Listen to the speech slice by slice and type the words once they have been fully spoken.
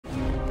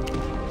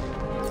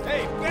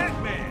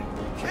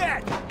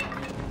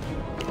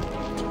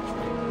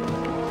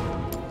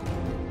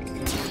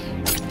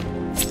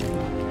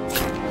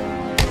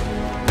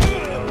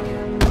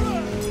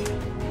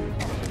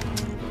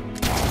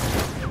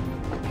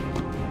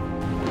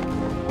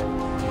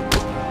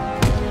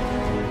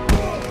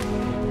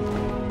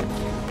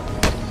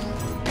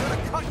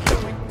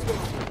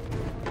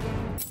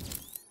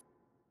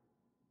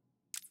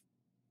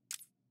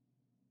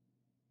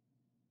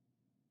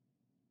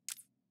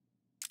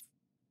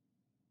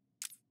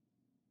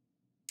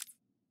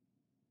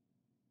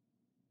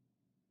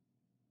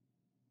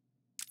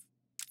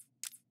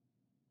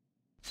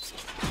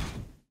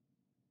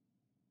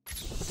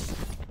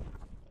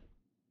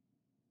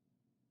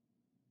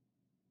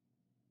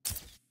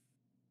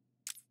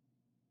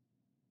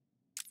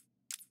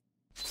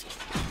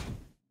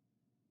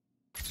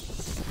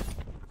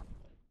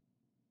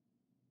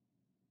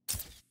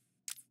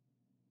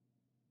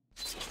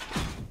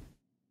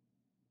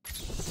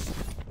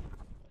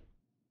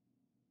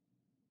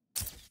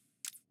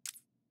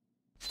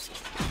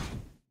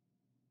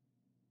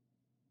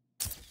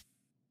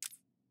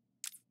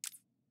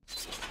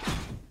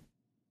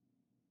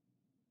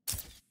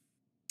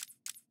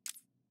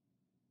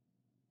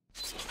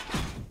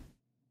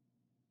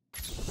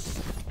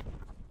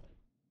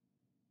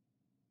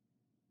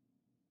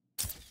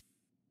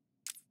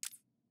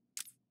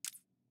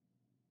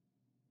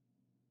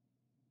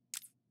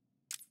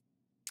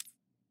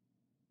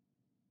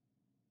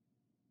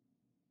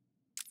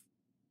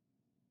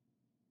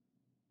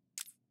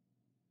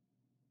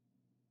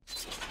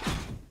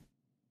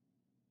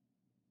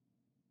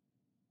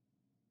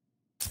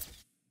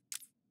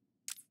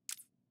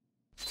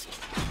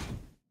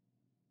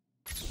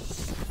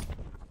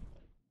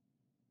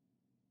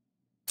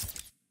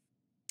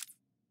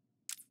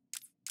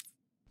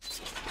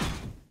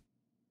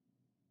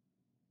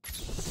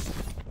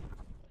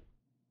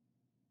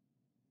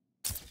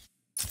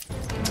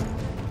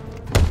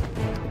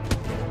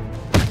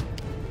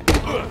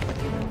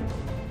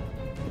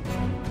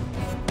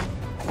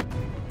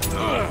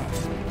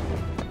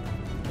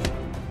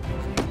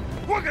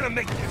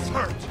make this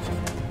hurt!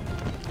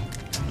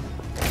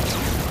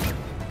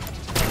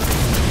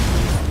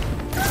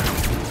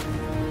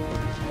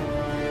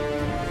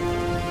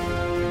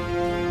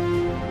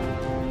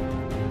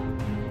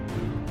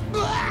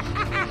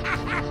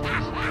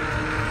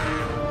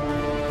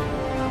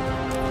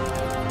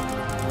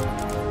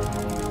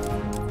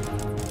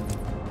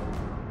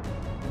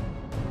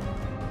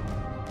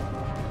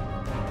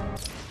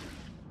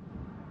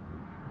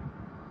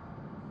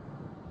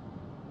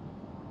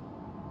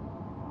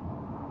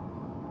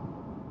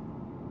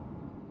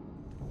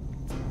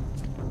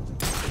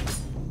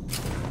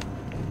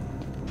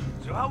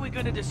 So how are we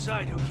gonna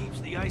decide who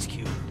keeps the ice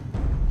cube?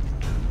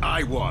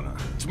 I wanna.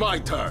 It's my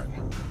turn.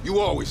 You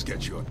always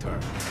get your turn.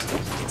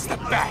 It's the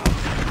bat!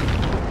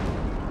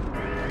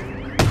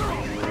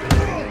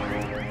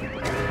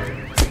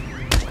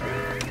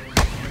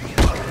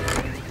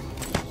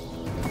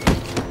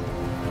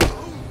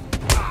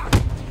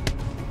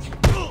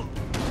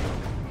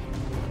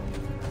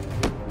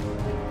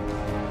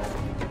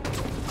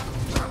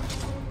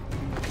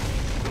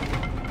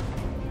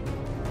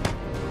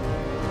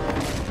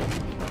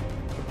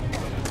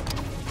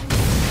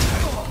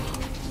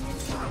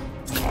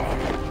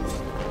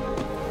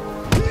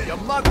 Your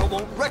mother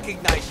won't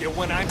recognize you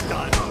when I'm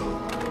done.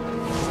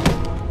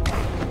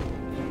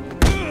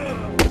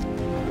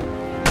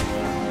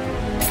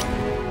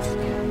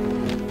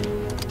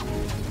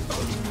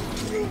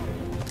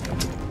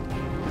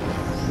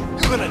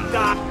 You're gonna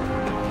die.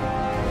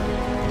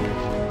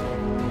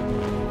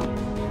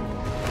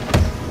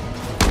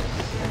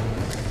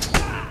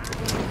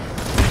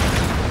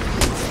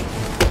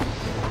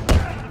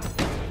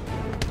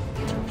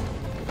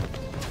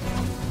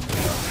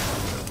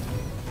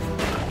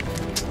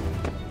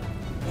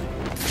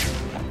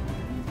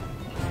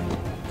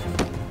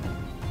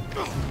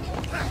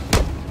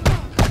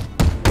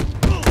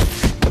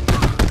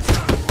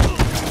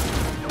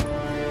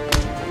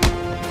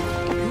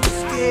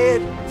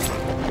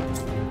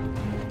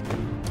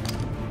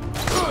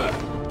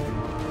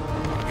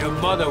 Your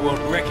mother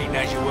won't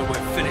recognize you when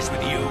we're finished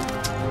with you.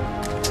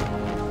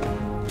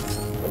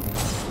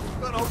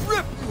 Gonna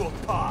rip you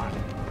apart!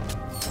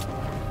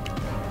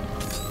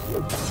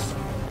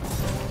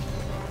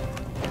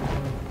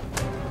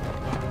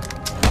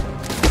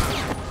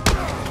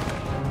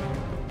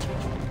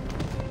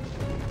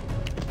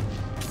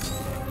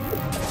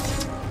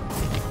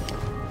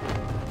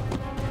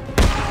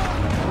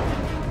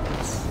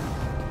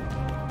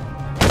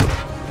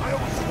 I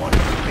always wanted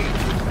to be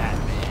with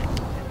Batman.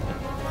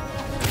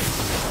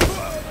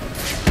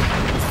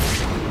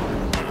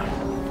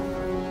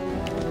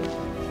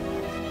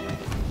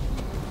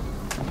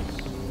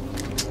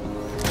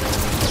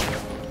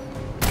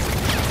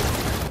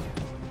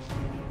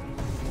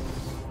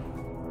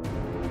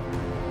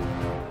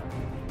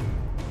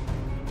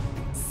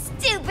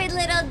 Stupid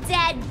little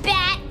dead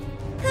bat!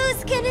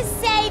 Who's gonna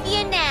save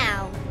you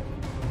now?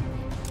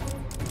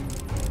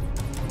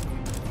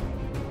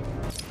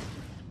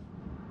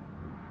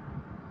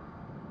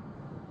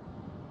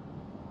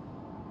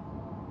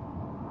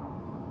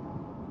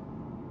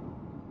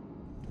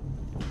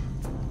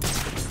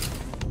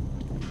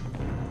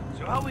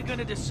 So how are we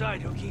gonna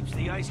decide who keeps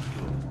the ice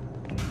cube?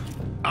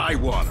 I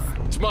wanna.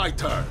 It's my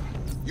turn.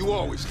 You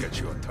always get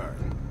your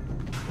turn.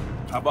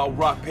 How about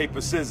rock,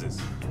 paper, scissors?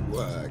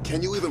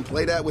 Can you even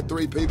play that with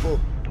 3 people?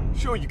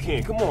 Sure you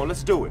can. Come on,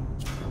 let's do it.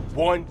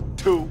 1,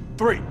 2,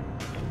 3.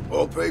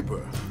 All paper.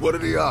 What are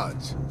the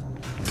odds?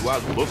 Do I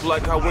look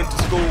like I went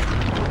to school?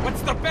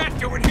 What's the bat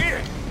doing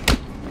here?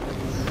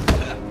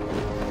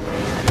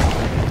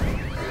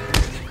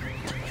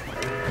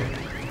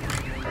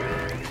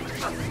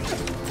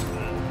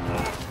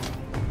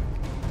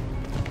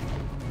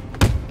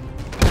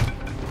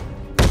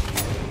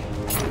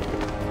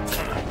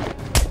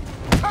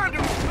 Time to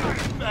retire,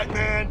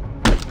 Batman!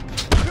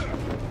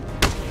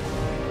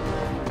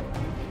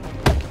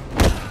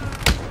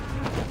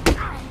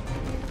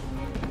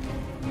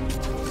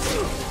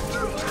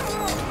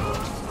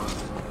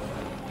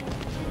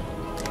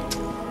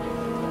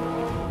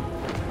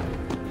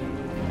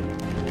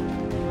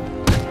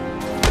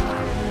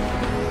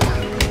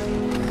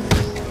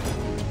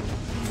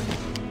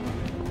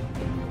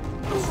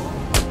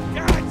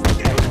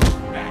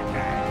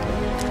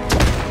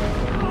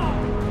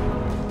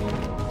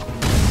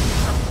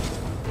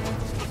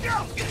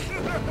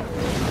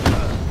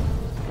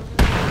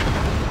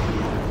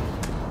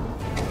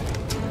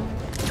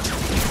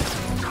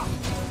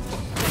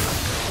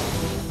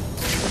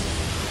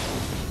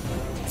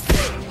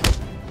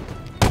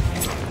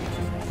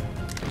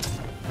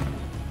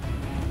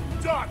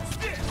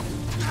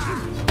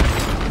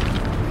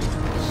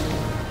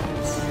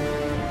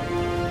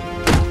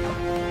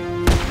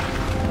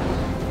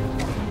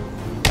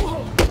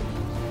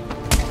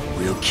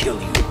 We'll kill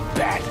you,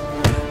 bat.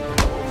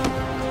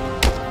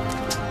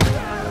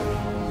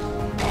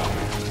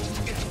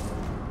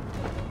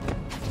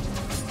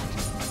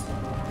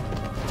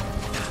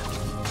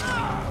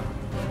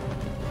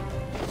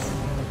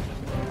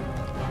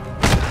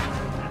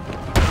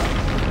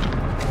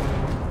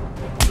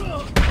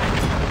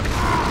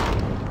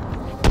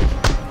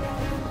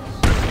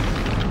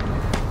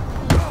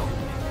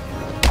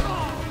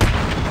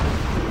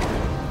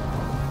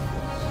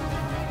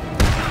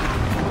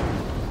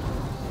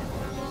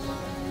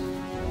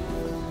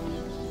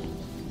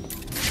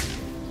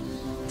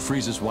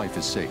 Freeze's wife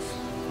is safe.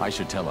 I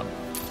should tell him.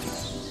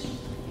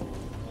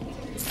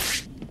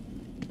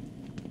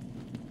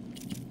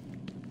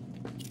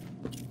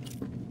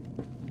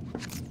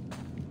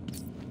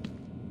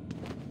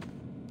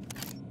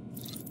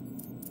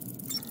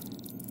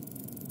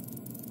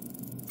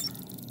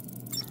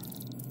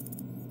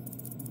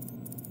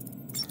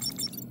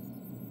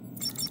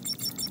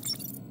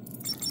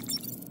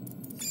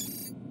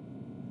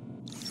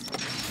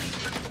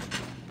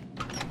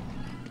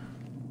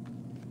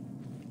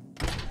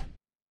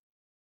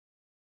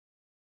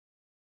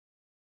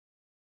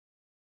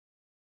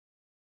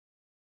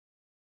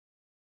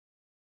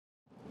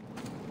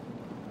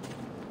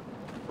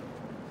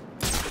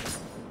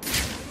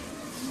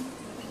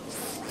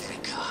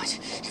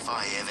 If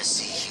I ever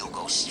see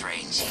Hugo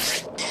Strange,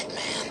 he's a dead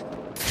man.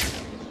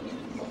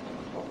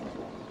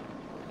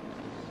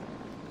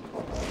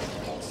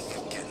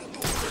 I'm getting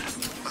bored.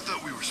 I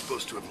thought we were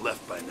supposed to have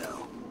left by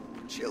now.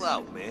 Chill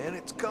out, man.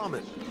 It's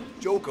coming.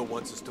 Joker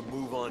wants us to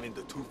move on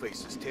into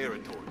Two-Face's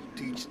territory.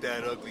 Teach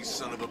that ugly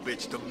son of a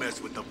bitch to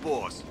mess with the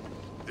boss.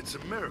 It's a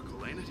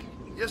miracle, ain't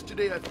it?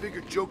 Yesterday I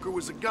figured Joker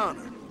was a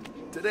goner.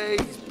 Today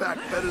he's back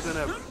better than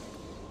ever.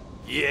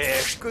 Yeah,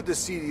 it's good to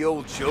see the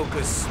old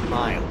Joker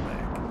smile back.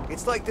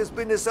 It's like there's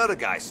been this other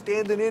guy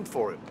standing in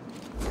for him.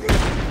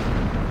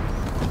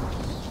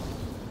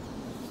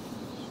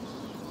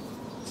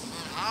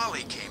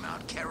 Harley came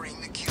out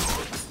carrying the cure.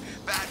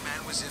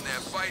 Batman was in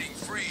there fighting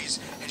Freeze,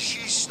 and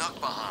she snuck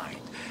behind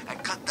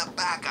and cut the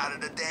back out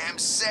of the damn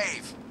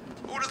safe.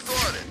 Who'd have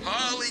thought it?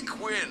 Harley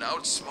Quinn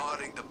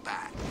outsmarting the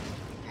Bat.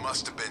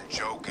 Must have been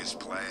Joker's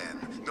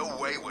plan. No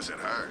way was it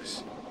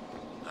hers.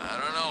 I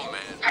don't know,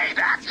 man. Hey,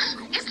 Bats,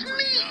 it's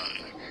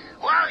me.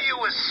 While you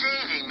were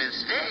saving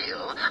Miss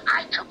Vale,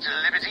 I took the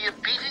liberty of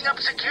beefing up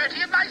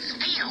security at my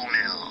steel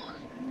mill.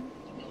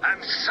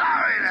 I'm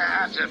sorry to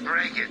have to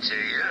break it to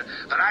you,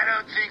 but I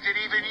don't think that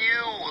even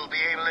you will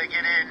be able to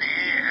get in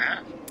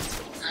here.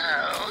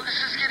 Oh,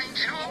 this is getting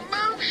too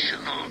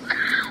emotional.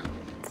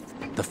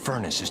 The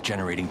furnace is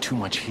generating too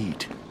much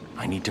heat.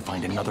 I need to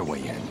find another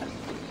way in.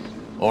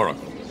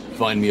 Oracle,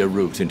 find me a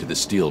route into the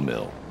steel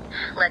mill.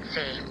 Let's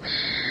see.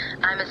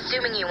 I'm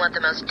assuming you want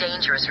the most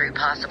dangerous route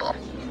possible.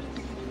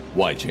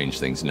 Why change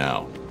things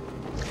now?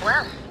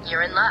 Well,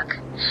 you're in luck.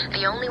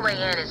 The only way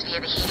in is via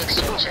the heat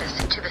exchangers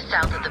to the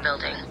south of the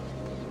building.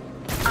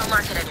 I'll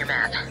mark it on your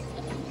map.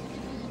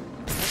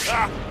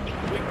 Ah!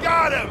 We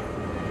got him!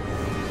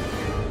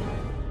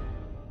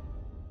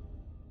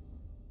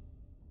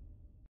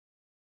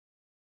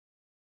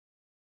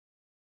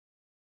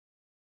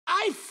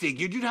 I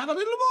figured you'd have a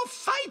little more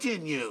fight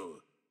in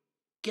you.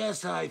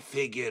 Guess I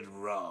figured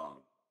wrong.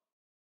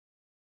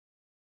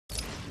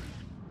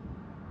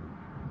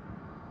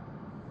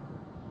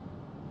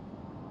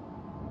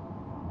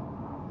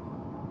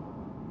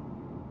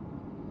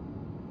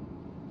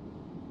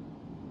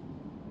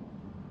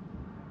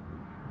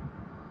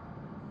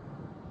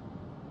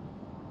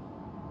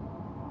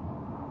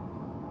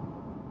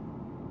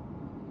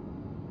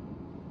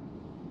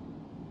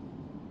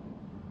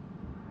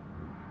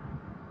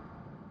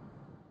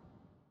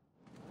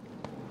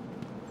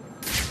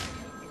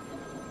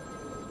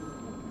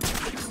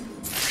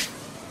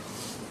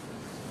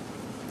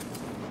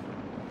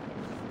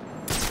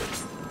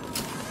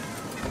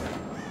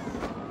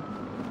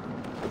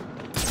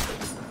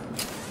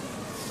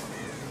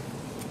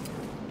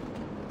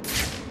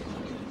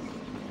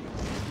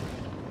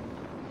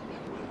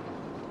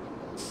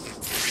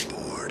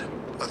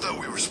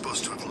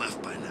 Supposed to have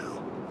left by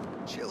now.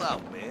 Chill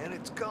out, man.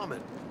 It's coming.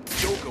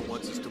 Joker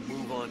wants us to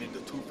move on into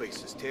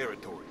Two-Face's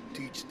territory.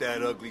 Teach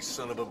that ugly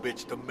son of a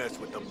bitch to mess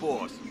with the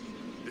boss.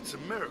 It's a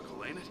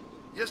miracle, ain't it?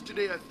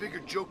 Yesterday I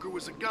figured Joker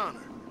was a goner.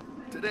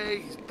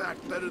 Today he's back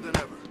better than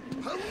ever.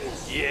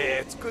 Yeah,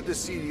 it's good to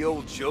see the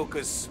old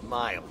Joker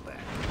smile back.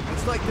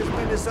 It's like there's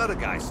been this other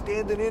guy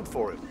standing in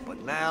for him.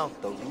 But now,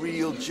 the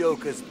real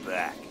Joker's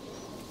back.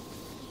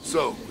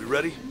 So, we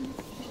ready?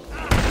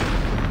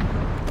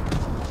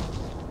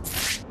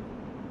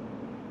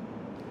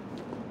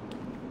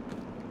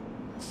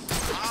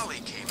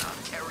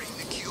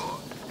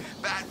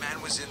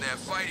 In there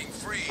fighting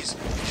Freeze,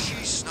 she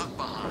snuck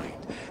behind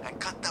and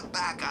cut the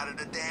back out of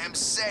the damn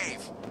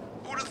safe.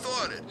 Who'd have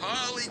thought it?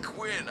 Harley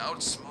Quinn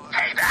outsmarted.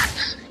 Hey,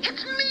 Bats,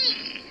 it's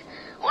me.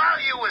 While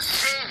you were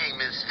saving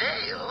Miss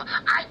Vale,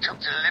 I took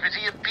the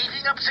liberty of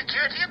beefing up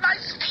security at my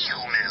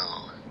steel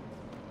mill.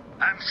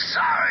 I'm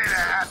sorry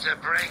to have to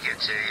break it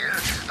to you,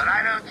 but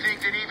I don't think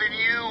that even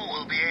you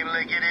will be able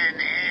to get in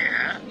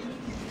here.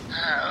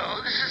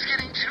 Oh, this is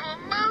getting too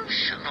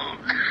emotional.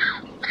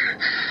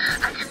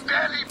 I can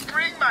barely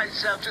bring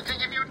myself to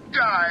think of you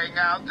dying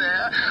out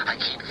there. I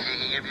keep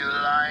thinking of you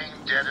lying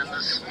dead in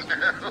the snow.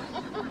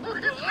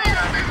 It's the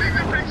only thing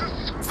that brings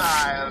a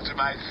smile to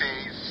my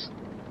face.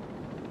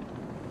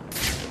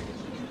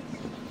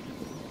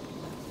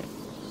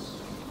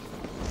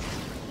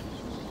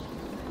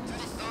 Who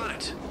thought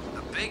it?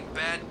 The big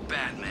bad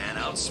Batman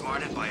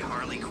outsmarted by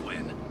Harley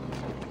Quinn.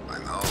 I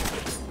know.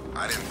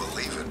 I didn't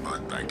believe it,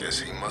 but I guess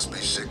he must be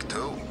sick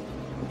too.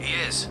 He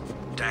is.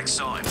 Dax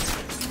saw him.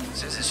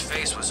 Says his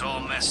face was all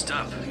messed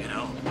up, you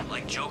know,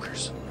 like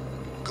Joker's.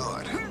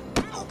 Good.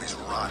 Hope he's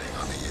rotting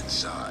on the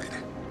inside.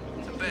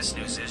 The best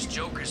news is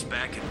Joker's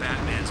back in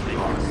Batman's big...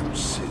 Arkham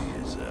City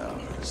is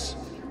ours.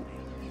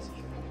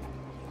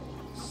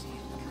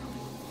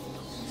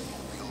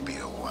 We'll be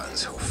the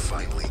ones who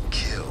finally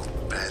killed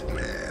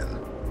Batman.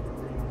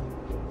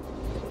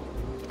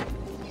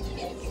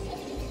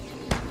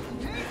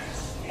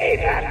 Hey,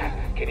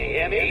 Pat, can you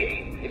hear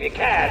me? If you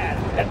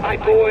can, let my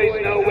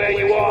boys know where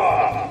you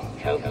are.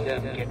 Help them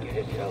get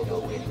this over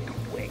with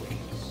quick.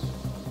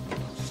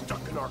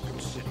 Stuck in Arkham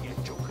City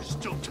and Joker's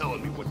still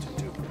telling me what to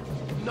do.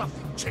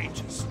 Nothing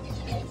changes.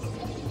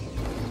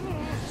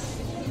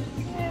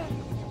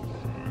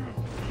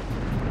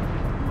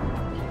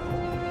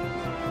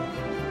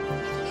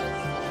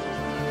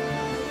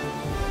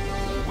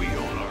 We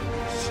own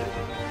Arkham City.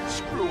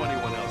 Screw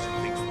anyone else who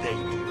thinks they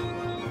do.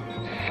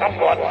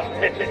 Someone's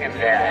missing in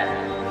there.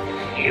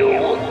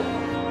 You?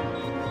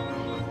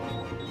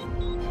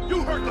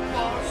 You heard the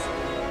boss!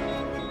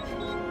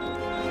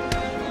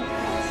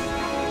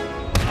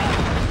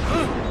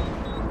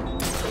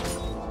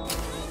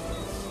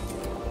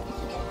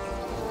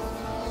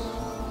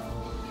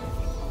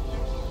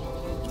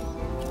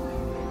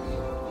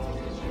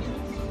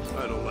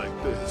 I don't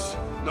like this.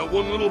 Not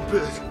one little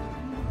bit.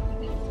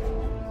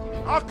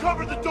 I'll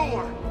cover the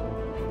door!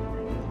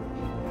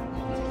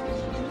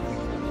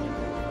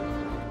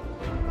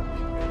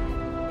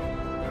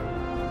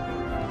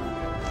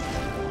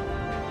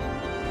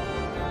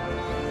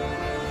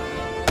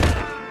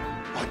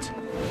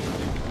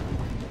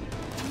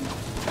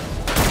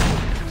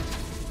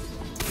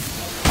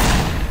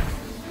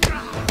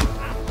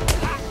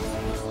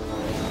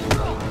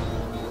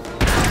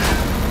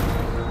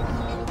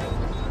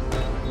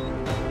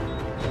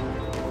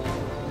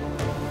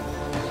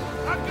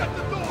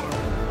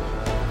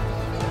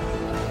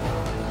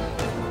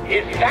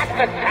 Is that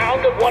the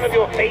sound of one of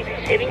your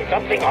faces hitting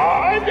something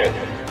hard?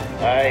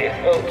 I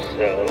hope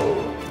so.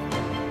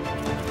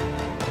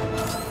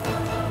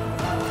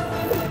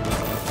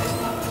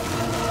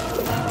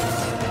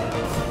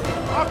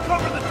 I'll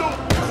cover the door!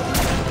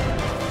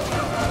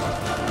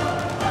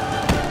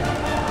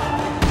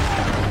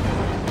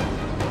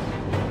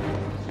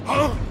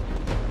 Huh?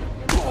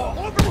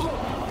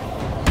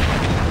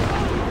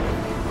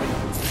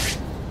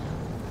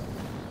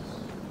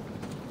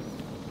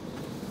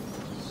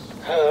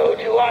 Oh,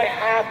 do I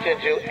have to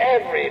do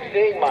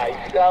everything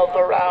myself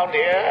around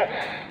here?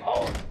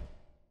 Oh.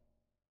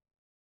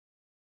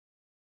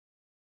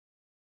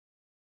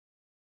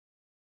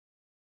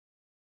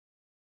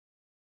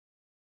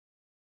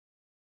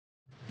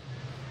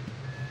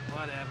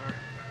 Whatever.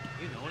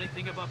 You know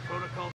anything about protocol?